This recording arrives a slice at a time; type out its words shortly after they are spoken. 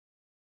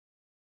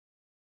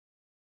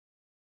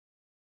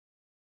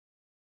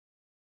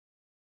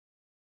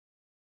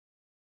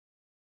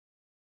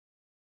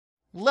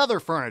Leather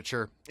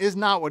furniture is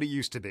not what it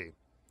used to be.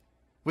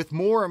 With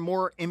more and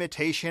more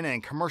imitation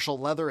and commercial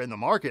leather in the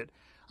market,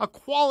 a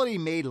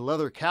quality-made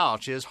leather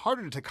couch is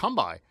harder to come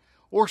by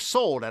or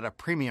sold at a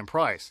premium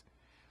price.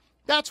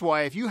 That's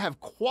why if you have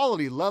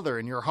quality leather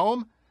in your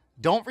home,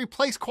 don't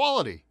replace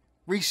quality.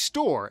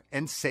 Restore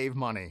and save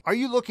money. Are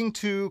you looking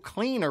to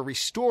clean or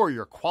restore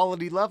your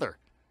quality leather?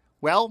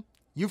 Well,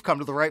 you've come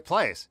to the right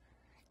place.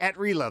 At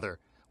ReLeather,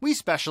 we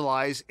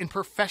specialize in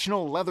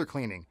professional leather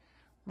cleaning,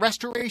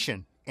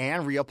 restoration,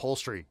 and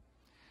reupholstery.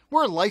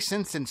 We're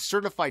licensed and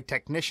certified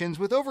technicians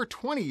with over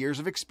 20 years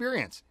of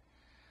experience.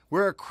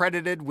 We're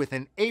accredited with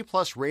an A+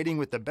 rating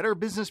with the Better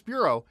Business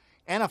Bureau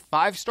and a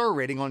 5-star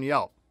rating on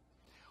Yelp.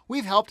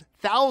 We've helped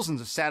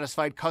thousands of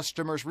satisfied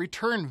customers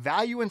return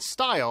value and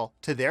style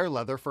to their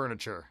leather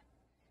furniture.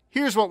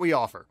 Here's what we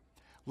offer: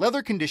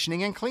 leather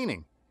conditioning and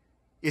cleaning.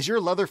 Is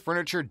your leather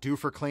furniture due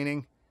for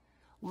cleaning?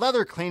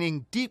 Leather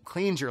cleaning deep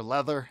cleans your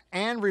leather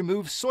and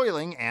removes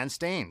soiling and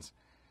stains.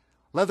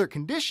 Leather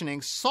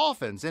conditioning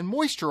softens and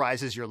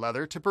moisturizes your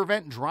leather to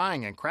prevent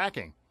drying and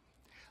cracking.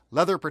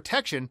 Leather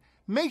protection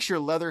makes your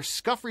leather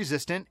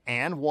scuff-resistant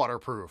and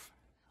waterproof.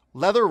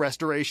 Leather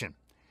restoration.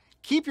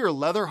 Keep your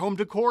leather home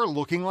decor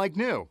looking like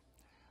new.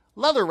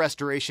 Leather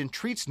restoration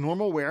treats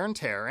normal wear and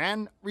tear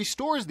and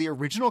restores the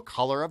original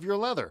color of your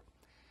leather.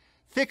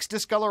 Fix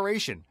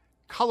discoloration,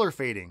 color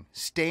fading,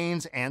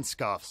 stains, and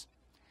scuffs.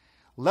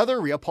 Leather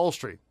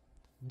reupholstery.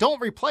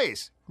 Don't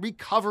replace,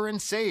 recover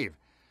and save.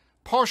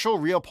 Partial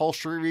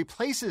reupholstery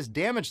replaces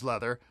damaged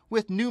leather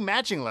with new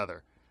matching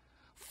leather.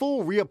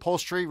 Full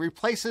reupholstery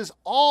replaces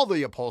all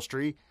the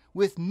upholstery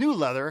with new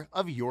leather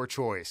of your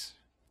choice.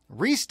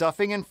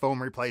 Restuffing and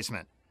foam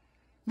replacement.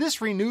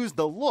 This renews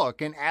the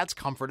look and adds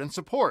comfort and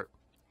support.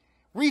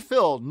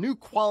 Refill new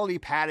quality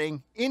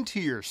padding into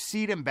your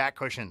seat and back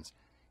cushions.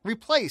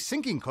 Replace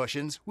sinking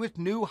cushions with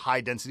new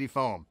high-density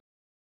foam.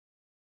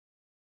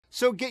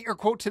 So get your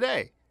quote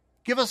today.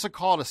 Give us a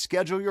call to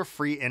schedule your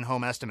free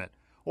in-home estimate,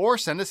 or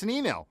send us an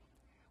email.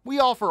 We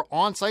offer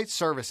on-site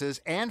services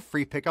and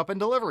free pickup and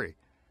delivery.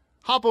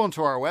 Hop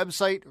onto our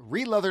website,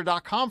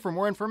 ReLeather.com, for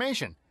more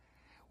information.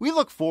 We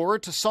look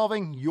forward to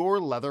solving your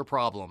leather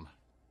problem.